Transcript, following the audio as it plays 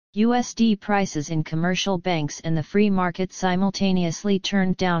USD prices in commercial banks and the free market simultaneously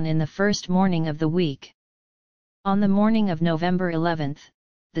turned down in the first morning of the week. On the morning of November 11,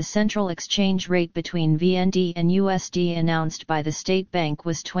 the central exchange rate between VND and USD announced by the state bank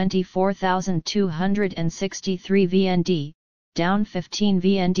was 24,263 VND, down 15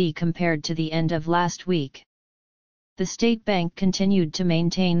 VND compared to the end of last week. The state bank continued to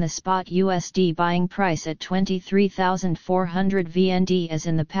maintain the spot USD buying price at 23,400 VND as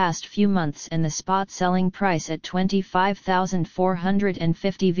in the past few months and the spot selling price at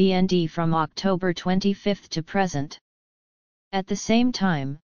 25,450 VND from October 25 to present. At the same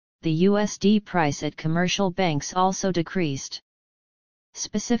time, the USD price at commercial banks also decreased.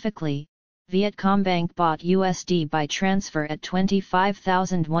 Specifically, Vietcombank bought USD by transfer at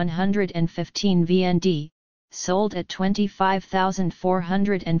 25,115 VND, sold at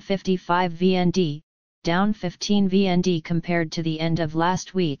 25,455 VND, down 15 VND compared to the end of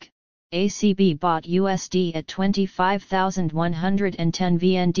last week. ACB bought USD at 25,110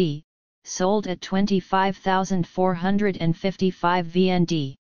 VND, sold at 25,455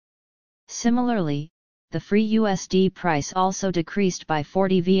 VND. Similarly, the free USD price also decreased by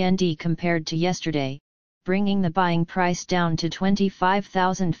 40 VND compared to yesterday, bringing the buying price down to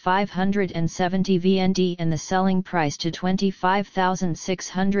 25,570 VND and the selling price to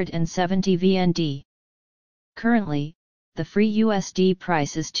 25,670 VND. Currently, the free USD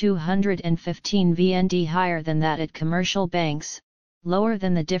price is 215 VND higher than that at commercial banks, lower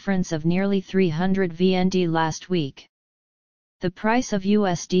than the difference of nearly 300 VND last week. The price of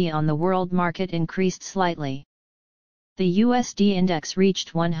USD on the world market increased slightly. The USD index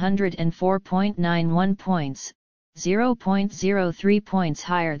reached 104.91 points, 0.03 points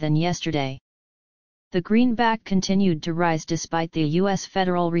higher than yesterday. The greenback continued to rise despite the U.S.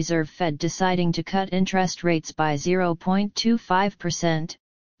 Federal Reserve Fed deciding to cut interest rates by 0.25%,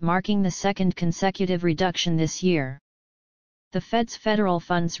 marking the second consecutive reduction this year. The Fed's federal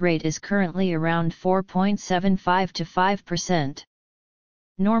funds rate is currently around 4.75 to 5%.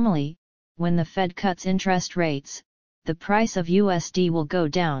 Normally, when the Fed cuts interest rates, the price of USD will go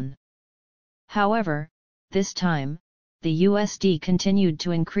down. However, this time, the USD continued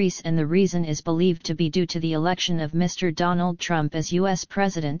to increase and the reason is believed to be due to the election of Mr. Donald Trump as U.S.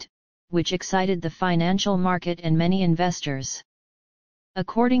 President, which excited the financial market and many investors.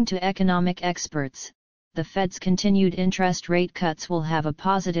 According to economic experts, the Fed's continued interest rate cuts will have a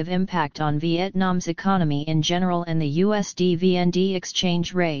positive impact on Vietnam's economy in general and the USD-VND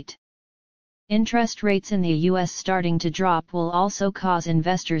exchange rate. Interest rates in the U.S. starting to drop will also cause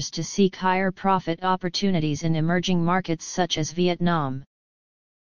investors to seek higher profit opportunities in emerging markets such as Vietnam.